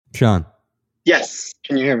Shawn. Yes.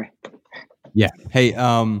 Can you hear me? Yeah. Hey,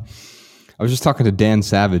 I was just talking to Dan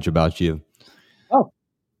Savage about you. Oh.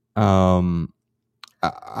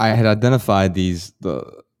 I had identified I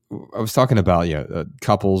was talking about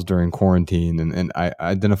couples during quarantine, and I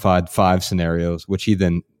identified 5 scenarios, which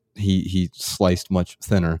he sliced much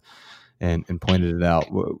thinner and pointed it out,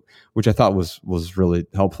 which I thought was really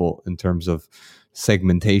helpful in terms of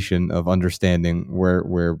segmentation of understanding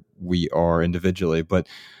where we are individually. But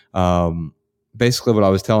basically, what I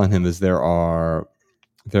was telling him is there are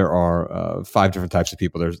 5 different types of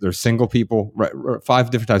people. There's single people, right?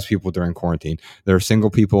 5 different types of people during quarantine. There are single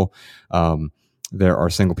people. There are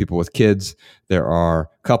single people with kids. There are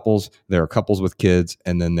couples. There are couples with kids,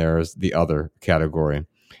 and then there's the other category.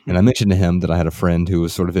 And I mentioned to him that I had a friend who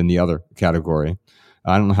was sort of in the other category.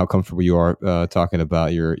 I don't know how comfortable you are talking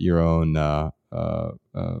about your own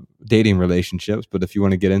dating relationships, but if you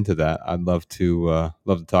want to get into that, I'd love to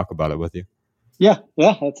talk about it with you. Yeah,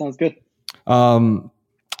 that sounds good.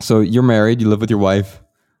 So you're married, you live with your wife,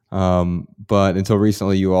 but until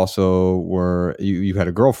recently you also you had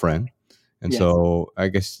a girlfriend, and yes. So I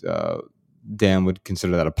guess Dan would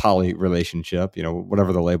consider that a poly relationship,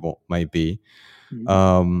 whatever the label might be.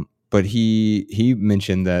 Mm-hmm. But he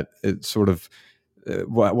mentioned that it's sort of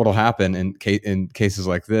what'll happen in cases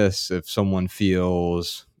like this, if someone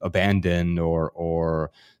feels abandoned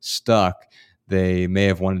or stuck, they may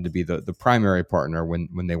have wanted to be the primary partner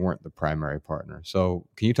when they weren't the primary partner. So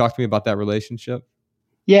can you talk to me about that relationship?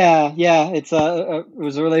 Yeah. It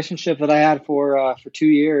was a relationship that I had for 2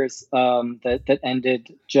 years that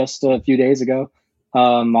ended just a few days ago,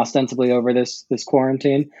 ostensibly over this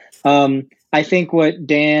quarantine. I think what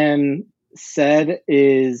Dan said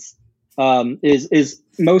is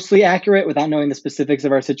mostly accurate without knowing the specifics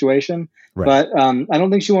of our situation. Right. But I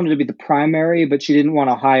don't think she wanted to be the primary, but she didn't want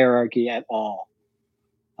a hierarchy at all.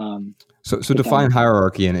 So define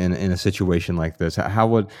hierarchy in a situation like this. How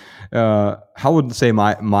would say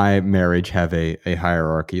my marriage have a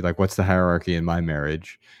hierarchy? Like, what's the hierarchy in my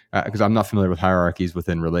marriage? Because I'm not familiar with hierarchies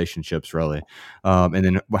within relationships, really. And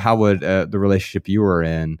then how would the relationship you were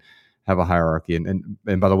in have a hierarchy? And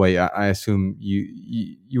by the way, I assume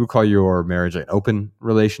you would call your marriage an open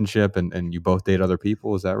relationship, and you both date other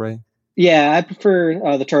people. Is that right? Yeah, I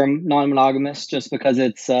prefer the term non-monogamous just because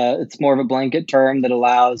it's more of a blanket term that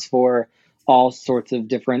allows for all sorts of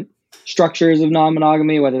different structures of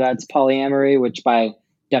non-monogamy, whether that's polyamory, which by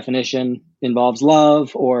definition involves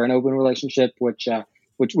love, or an open relationship, which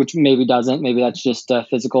maybe doesn't. Maybe that's just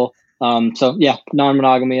physical. So yeah,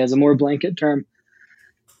 non-monogamy is a more blanket term.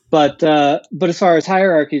 But as far as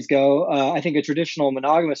hierarchies go, I think a traditional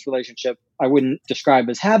monogamous relationship I wouldn't describe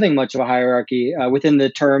as having much of a hierarchy within the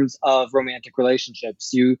terms of romantic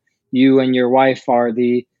relationships. You and your wife are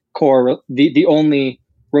the core, the only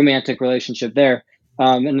romantic relationship there.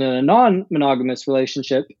 And in a non-monogamous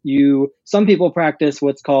relationship, some people practice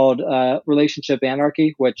what's called relationship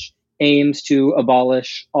anarchy, which aims to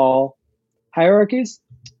abolish all hierarchies.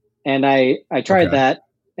 And I tried that.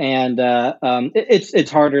 And it's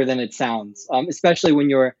harder than it sounds, especially when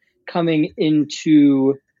you're coming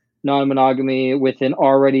into non-monogamy with an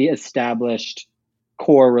already established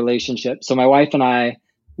core relationship. So my wife and I,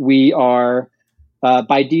 we are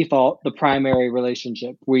by default the primary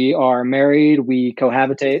relationship. We are married, we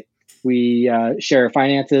cohabitate, we share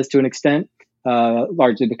finances to an extent,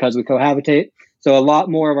 largely because we cohabitate. So a lot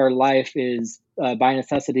more of our life is by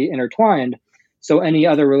necessity intertwined. So any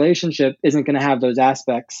other relationship isn't going to have those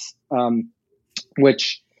aspects,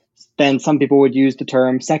 which then some people would use the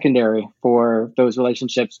term secondary for those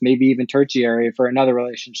relationships, maybe even tertiary for another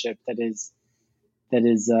relationship that is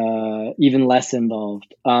even less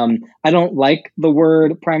involved. I don't like the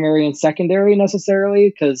word primary and secondary necessarily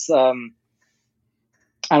because I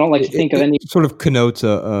don't like to think of any. It sort of connotes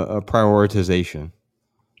a prioritization,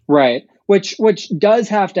 right? Which does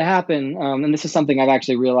have to happen, and this is something I've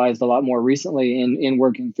actually realized a lot more recently in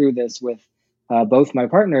working through this with both my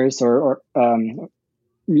partners, or what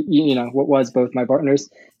was both my partners,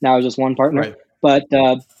 now is just one partner. Right. But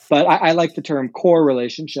I like the term core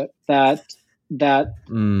relationship. That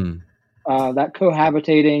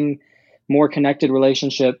cohabitating, more connected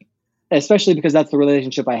relationship, especially because that's the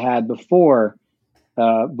relationship I had before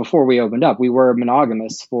we opened up. We were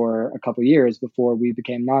monogamous for a couple of years before we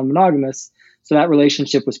became non-monogamous. So that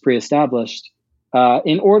relationship was pre-established.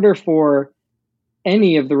 In order for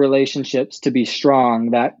any of the relationships to be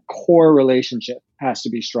strong, that core relationship has to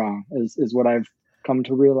be strong, is what I've come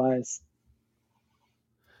to realize.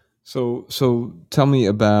 So tell me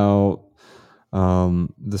about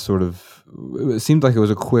the sort of, it seemed like it was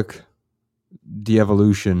a quick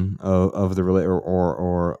de-evolution of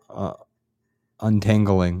the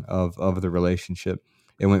untangling of the relationship?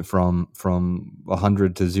 It went from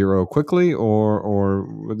 100 to 0 quickly,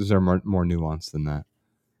 or is there more nuance than that?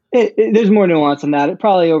 There's more nuance than that. It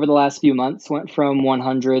probably over the last few months went from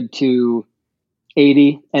 100 to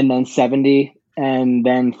 80 and then 70 and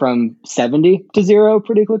then from 70 to 0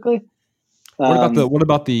 pretty quickly. What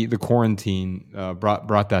about the quarantine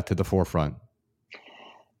brought that to the forefront?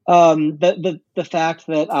 The fact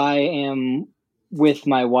that I am with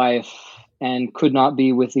my wife and could not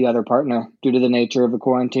be with the other partner due to the nature of the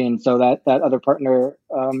quarantine. So that other partner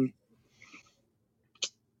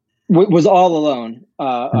was all alone.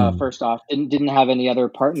 First off, didn't have any other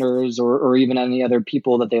partners or even any other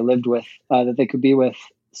people that they lived with that they could be with.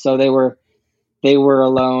 So they were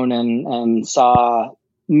alone and saw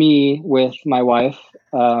me with my wife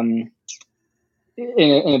in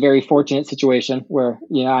a very fortunate situation where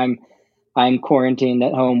I'm quarantined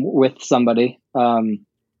at home with somebody, and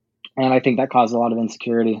I think that caused a lot of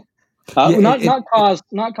insecurity. Not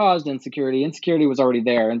caused insecurity. Insecurity was already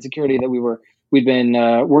there. Insecurity that we'd been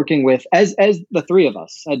working with as the three of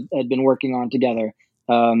us had been working on together.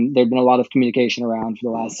 There'd been a lot of communication around for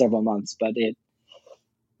the last several months, but it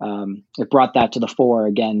brought that to the fore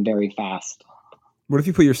again very fast. What if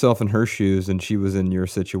you put yourself in her shoes and she was in your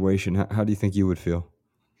situation? How do you think you would feel?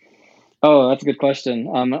 Oh, that's a good question.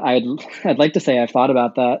 I'd like to say I've thought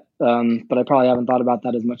about that, but I probably haven't thought about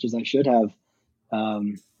that as much as I should have,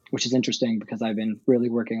 which is interesting because I've been really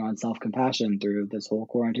working on self-compassion through this whole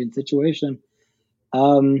quarantine situation.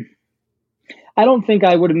 I don't think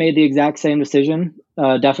I would have made the exact same decision.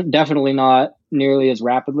 Definitely not nearly as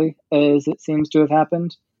rapidly as it seems to have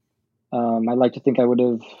happened. I'd like to think I would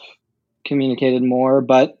have communicated more,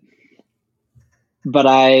 but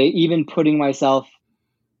I, even putting myself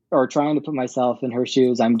or trying to put myself in her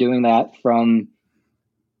shoes, I'm doing that from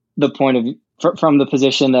the from the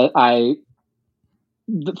position that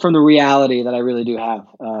from the reality that I really do have.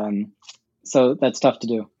 So that's tough to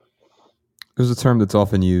do. There's a term that's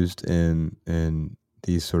often used in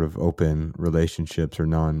these sort of open relationships or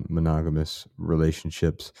non-monogamous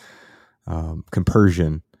relationships,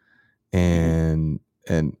 compersion. And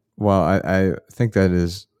while I think that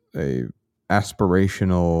is a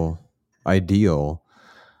aspirational ideal,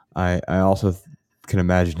 I also can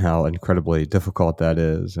imagine how incredibly difficult that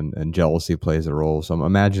is, and jealousy plays a role. So I'm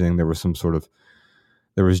imagining there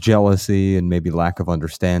was jealousy and maybe lack of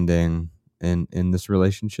understanding in this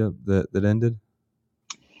relationship that ended.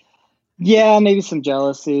 Yeah, maybe some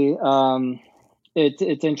jealousy.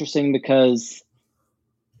 It's interesting because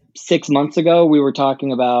 6 months ago we were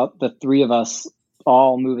talking about the three of us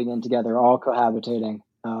all moving in together, all cohabitating.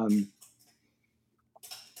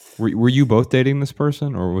 Were you both dating this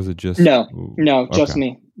person, or was it just no, just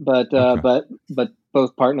me? But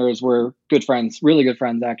both partners were good friends, really good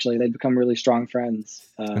friends. Actually, they'd become really strong friends.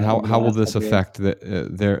 And how will this affect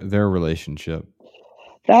their relationship?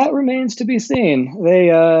 That remains to be seen.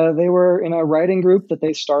 They were in a writing group that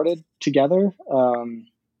they started together,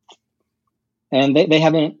 and they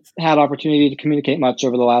haven't had opportunity to communicate much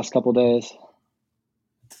over the last couple of days.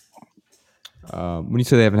 When you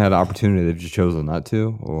say they haven't had an opportunity, they've just chosen not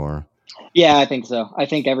to, or? Yeah, I think so. I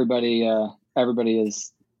think everybody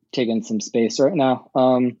is taking some space right now.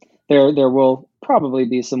 There will probably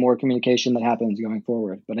be some more communication that happens going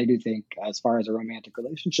forward, but I do think, as far as a romantic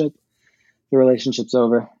relationship, the relationship's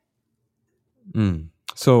over.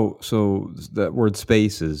 So that word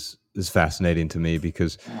space is fascinating to me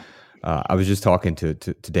because I was just talking to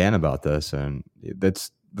Dan about this, and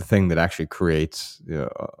that's the thing that actually creates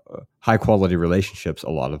high quality relationships a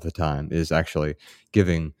lot of the time, is actually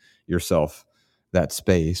giving yourself that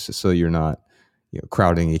space so you're not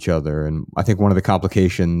crowding each other. And I think one of the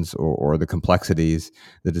complications or the complexities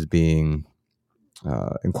that is being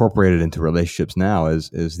incorporated into relationships now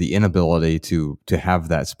is the inability to have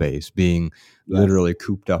that space, being literally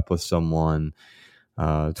cooped up with someone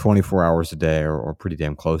 24 hours a day or pretty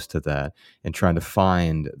damn close to that, and trying to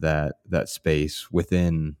find that space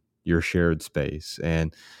within your shared space.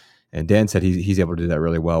 And Dan said he's able to do that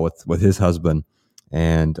really well with his husband.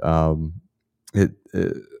 And I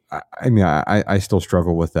still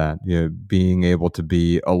struggle with that, being able to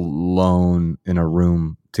be alone in a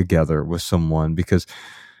room together with someone, because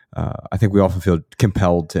I think we often feel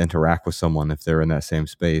compelled to interact with someone if they're in that same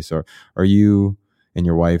space. Or are you and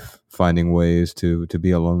your wife finding ways to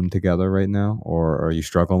be alone together right now, or are you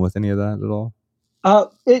struggling with any of that at all?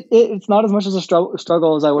 It's not as much as a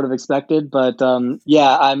struggle as I would have expected, but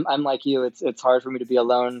yeah, I'm like you. It's hard for me to be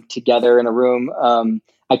alone together in a room.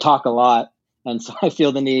 I talk a lot, And so I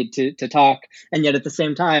feel the need to talk. And yet at the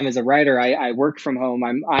same time, as a writer, I work from home.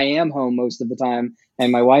 I am home most of the time,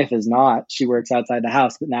 and my wife is not. She works outside the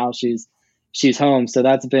house, but now she's home. So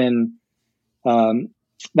um,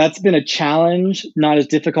 that's been a challenge, not as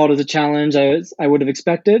difficult as a challenge as I would have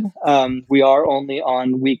expected. We are only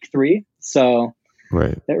on week 3, so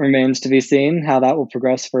Right. it remains to be seen how that will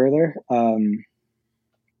progress further.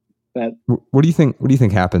 But what do you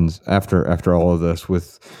think happens after all of this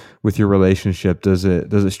with your relationship? Does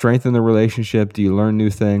it strengthen the relationship? Do you learn new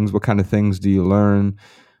things? What kind of things do you learn?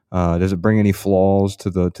 Does it bring any flaws to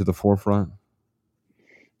the forefront?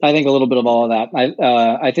 I think a little bit of all of that.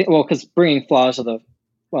 I think, well, because bringing flaws to the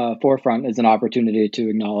forefront is an opportunity to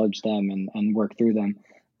acknowledge them and work through them.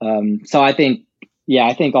 So I think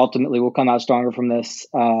ultimately we'll come out stronger from this.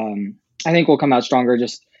 I think we'll come out stronger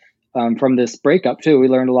just from this breakup too. We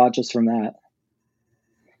learned a lot just from that.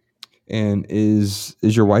 And is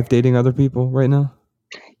your wife dating other people right now?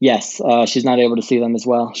 Yes, she's not able to see them as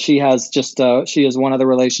well. She has one other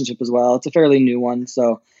relationship as well. It's a fairly new one.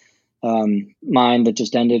 So mine that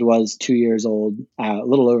just ended was 2 years old, a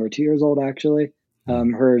little over 2 years old actually.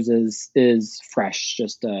 Hers is fresh,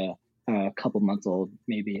 just a couple months old,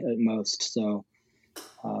 maybe at most. So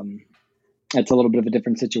it's a little bit of a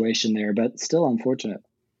different situation there, but still unfortunate.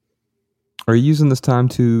 Are you using this time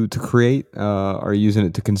to create? Are you using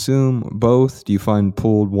it to consume? Both? Do you find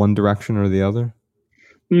pulled one direction or the other?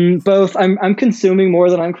 Both. I'm consuming more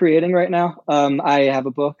than I'm creating right now. I have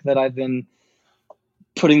a book that I've been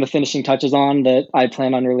putting the finishing touches on that I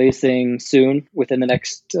plan on releasing soon, within the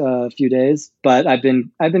next few days. But I've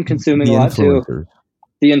been consuming a lot too.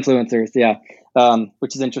 The influencers, yeah,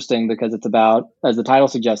 which is interesting because it's about, as the title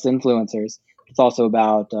suggests, influencers. It's also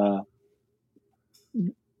about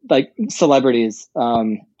like celebrities,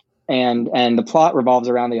 and the plot revolves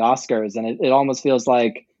around the Oscars, and it almost feels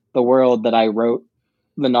like the world that I wrote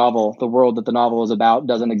the novel, the world that the novel is about,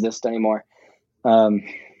 doesn't exist anymore.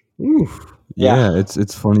 Yeah,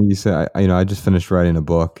 it's funny you say. I just finished writing a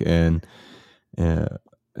book, and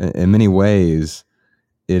in many ways,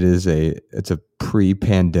 it's a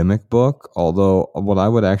pre-pandemic book. Although what I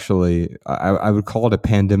would actually I would call it a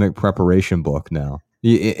pandemic preparation book now.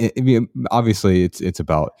 Obviously, it's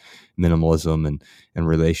about minimalism and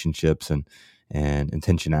relationships and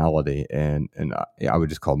intentionality, and I would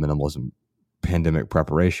just call minimalism pandemic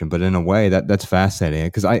preparation. But in a way, that's fascinating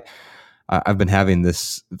because I've been having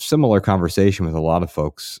this similar conversation with a lot of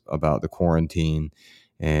folks about the quarantine,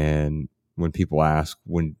 and when people ask,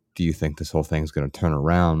 when do you think this whole thing's going to turn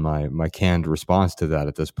around, my canned response to that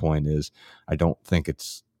at this point is, I don't think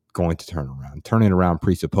it's going to turn around. Turning around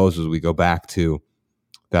presupposes we go back to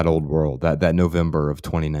that old world, that November of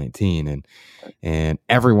 2019, and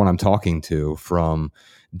everyone I'm talking to, from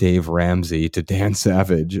Dave Ramsey to Dan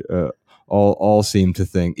Savage, all seem to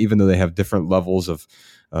think, even though they have different levels of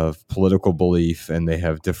political belief and they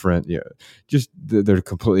have different, they're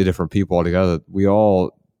completely different people altogether. We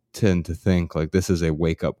all tend to think like this is a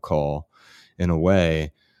wake up call in a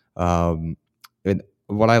way. And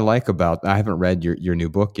what I like about, I haven't read your new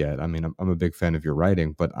book yet. I mean, I'm a big fan of your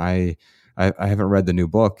writing, but I haven't read the new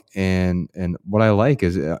book. And what I like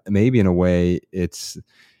is maybe in a way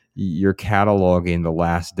you're cataloging the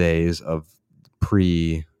last days of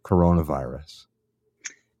pre-coronavirus.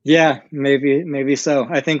 Yeah, maybe so.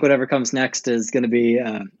 I think whatever comes next is going to be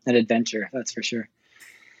an adventure. That's for sure.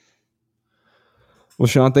 Well,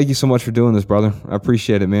 Shawn, thank you so much for doing this, brother. I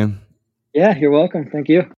appreciate it, man. Yeah, you're welcome. Thank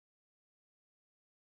you.